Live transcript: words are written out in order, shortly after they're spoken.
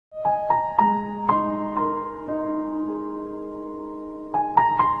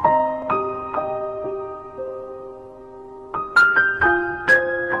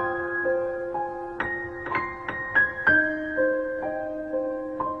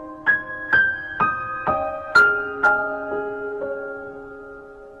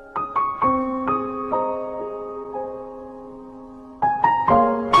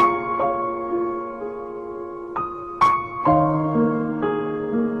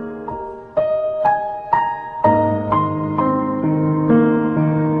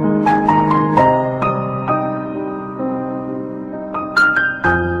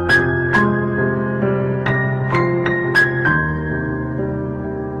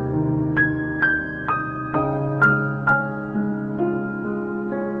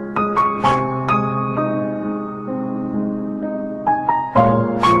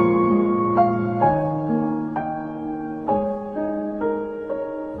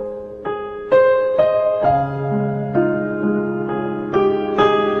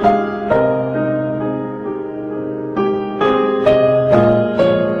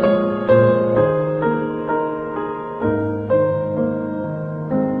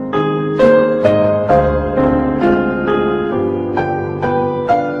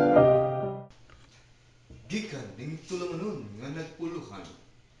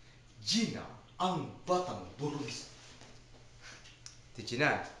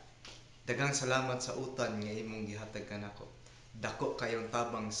Gina, daghang salamat sa utan nga imong gihatag kanako. Dako kayong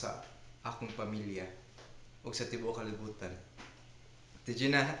tabang sa akong pamilya ug sa tibuok kalibutan.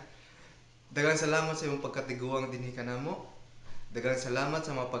 Gina, daghang salamat sa imong pagkatiguang dinhi kanamo. Daghang salamat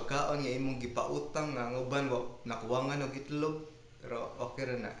sa mga pagkaon nga imong gipautang nga ang uban nakuwangan og itlog. Pero okay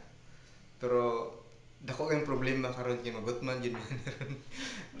ra na. Pero dako kayong problema karon kay magutman jud man ron.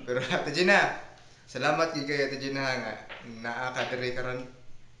 Pero Ate Gina, salamat gyud kay Ate Gina nga naa ka diri karon.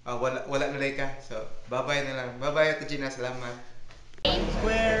 Wala na lay ka. So, bye-bye na lang. Bye-bye Ate Gina, salamat.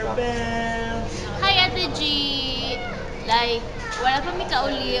 Square bells. Hi Ate G! Like, wala pa mi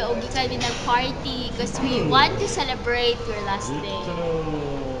kauli o gikan mi nag-party because we want to celebrate your last day.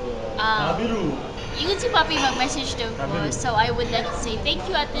 Kabiru. Yun si Papi mag-message daw ko. So I would like to say thank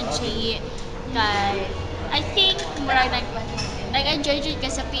you Ate G. Kay, I think murag nag-enjoy jud ka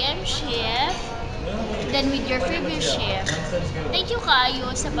sa PM shift. Then with your previous shift. Thank you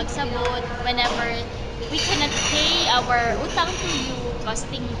kaayo sa pagsabot whenever we cannot pay our utang to you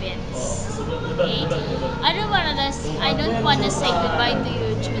costing bins. Okay? I don't wanna say goodbye to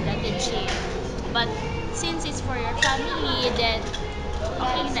you, Ate G. But since it's for your family, then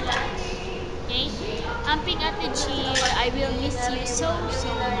okay na lang. Okay? Amping Ate G, I will miss you so much.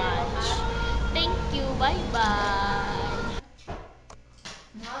 Thank you. Bye-bye.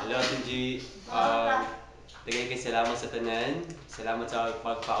 Hello Ate G. Tagay kay salamat sa tanan. Salamat sa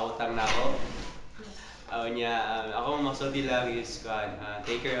pagpautang nako. Ako masulti lang is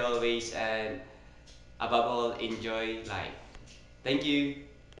take care always and above all enjoy life. Thank you.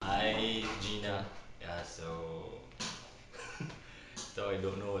 Hi, Gina. Yeah, so I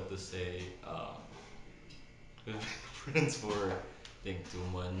don't know what to say. We've been friends for I think 2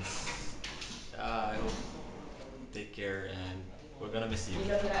 months. I hope take care and we're gonna miss you.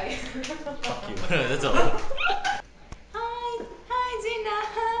 Fuck you. That's all. Hi, Gina.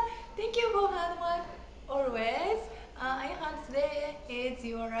 Thank you for hard work always. I heard today is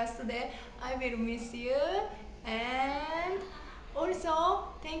your last day. I will miss you. And also,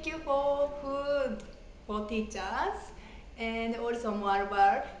 thank you for food for teachers. And also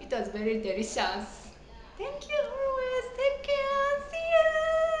marble. It was very delicious. Thank you always. Take care. See you.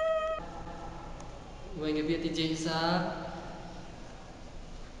 May gabi Ate J sa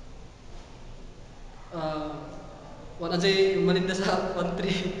wala jay maninda sa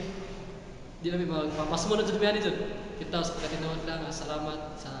pantry. Di namin magpapasmo na dyan dyan. Kita sa pagkatinood lang,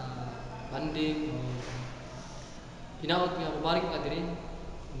 salamat sa banding. Hinaot nga, mabarik ka diri.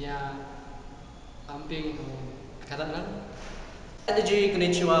 Niya, amping, kata lang. Ate G,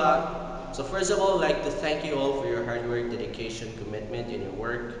 konnichiwa. So first of all, I'd like to thank you all for your hard work, dedication, commitment in your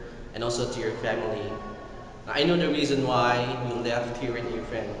work, and also to your family. I know the reason why you left here in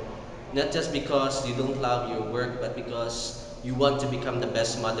friend. Not just because you don't love your work, but because you want to become the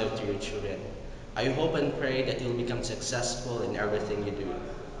best mother to your children. I hope and pray that you'll become successful in everything you do.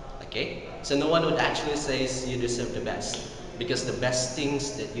 Okay? So no one would actually say you deserve the best, because the best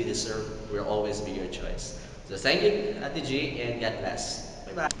things that you deserve will always be your choice. So thank you, Ate G, and God bless.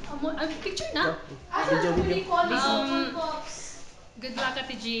 Bye-bye. Picture na? Good luck,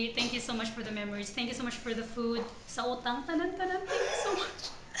 Ate G. Thank you so much for the memories. Thank you so much for the food. Sa utang, tanan-tanan. Thank you so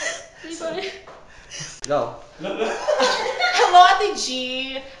much. Bye-bye. Go. Hello, Ate G.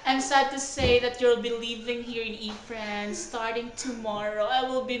 I'm sad to say that you'll be leaving here in eFriends starting tomorrow. I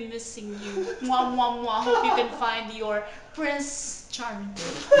will be missing you. Mwah, mwah, mwah. Hope you can find your Prince Charming.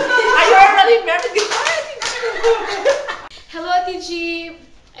 Are you already married? Goodbye, Ate G. Hello Ate G!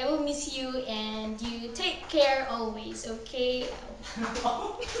 I will miss you and you take care always, okay?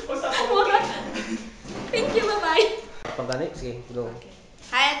 Thank you, bye-bye! Pagdani, sige, go.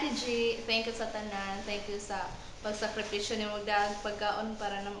 Hi Ate G, thank you sa tanan, thank you sa pagsakripisyo ni mo dahil pagkaon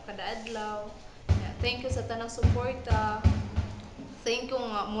para na makadaadlaw. Yeah, thank you sa tanang suporta. Thank you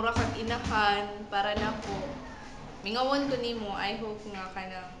nga mura kag inahan para nako. Mingawon ko nimo, I hope nga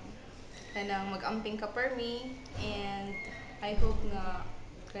kanang mag-amping ka per me and I hope nga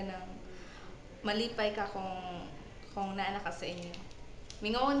kanang malipay ka kung naana ka sa inyo.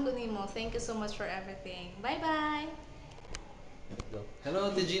 Mingawon ko nimo, thank you so much for everything. Bye-bye!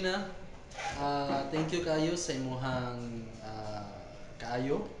 Hello Ate Gina. Thank you kayo sa imuhang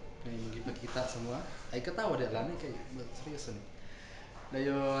kaayo na magipakita sa mga ay katawa di alam kay seryoso ni.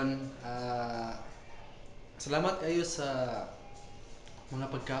 Dayon salamat kayo sa mga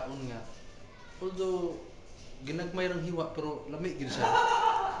pagkaon nga. Although ginagmay rang hiwa pero lami gid siya.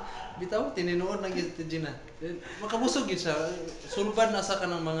 Bitaw tininuod lang gyud Ate Gina. Makabusog gid siya. Sulban na sa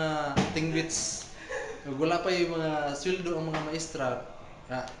kanang mga tingbits. Wala pa yung mga sweldo ang mga maestra.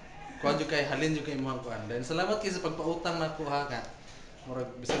 Kuha dyo kay halin dyo kay mga kuhan. Then salamat kayo sa pagpautang na ko ha ka. murag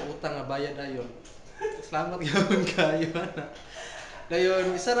bisag utang nga bayad ayon. Salamat gyapon kayo ana.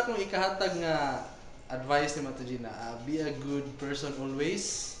 Dayon isa ra kong ikahatag nga advice ni Mato Gina, be a good person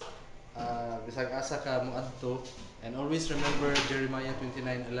always. Bisag asa ka mo adto, and always remember Jeremiah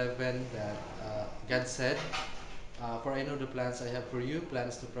 29:11 that God said, for I know the plans I have for you,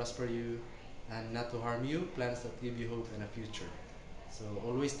 plans to prosper you and not to harm you, plans that give you hope and a future. So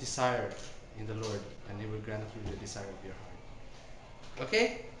always desire in the Lord, and He will grant you the desire of your heart.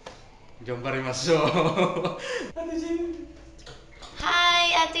 Okay? Gambarimasu. Hi,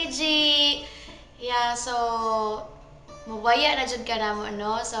 Ate G! Yeah, so, mubaya na jud ka namo,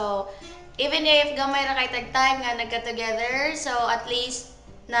 no? So, even if gamay ra kay tag time nga nagka-together, so at least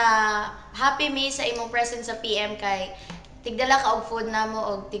na happy me sa imong presence sa PM kay tigdala ka og food namo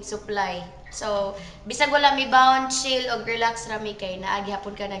og tig supply. So, bisag wala mi bound, chill og relax ra mi kay naagi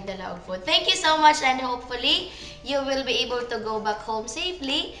hapon ka nagdala og food. Thank you so much, and hopefully you will be able to go back home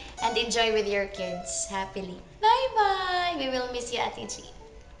safely and enjoy with your kids happily. Bye-bye! We will miss you, Ate G.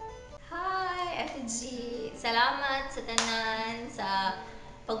 Hi, Ate G. Salamat sa tanan, sa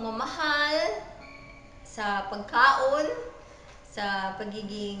pagmamahal, sa pagkaon, sa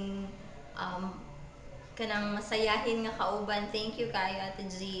pagiging kanang masayahin nga kauban. Thank you kayo, Ate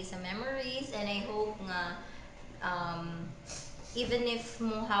G, sa memories, and I hope nga even if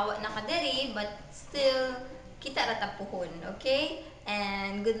muhawa na ka diri, but still kita ra tapuhon, okay?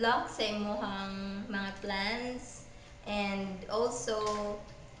 And good luck sa imuhang mga plans, and also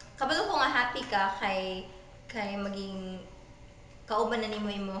kabalo ko nga happy ka kay maging kauban na nimo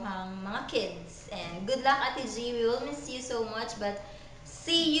imuhang mga kids. And good luck, Ate G. We will miss you so much, but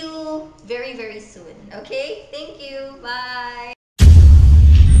see you very very soon. Okay? Thank you. Bye.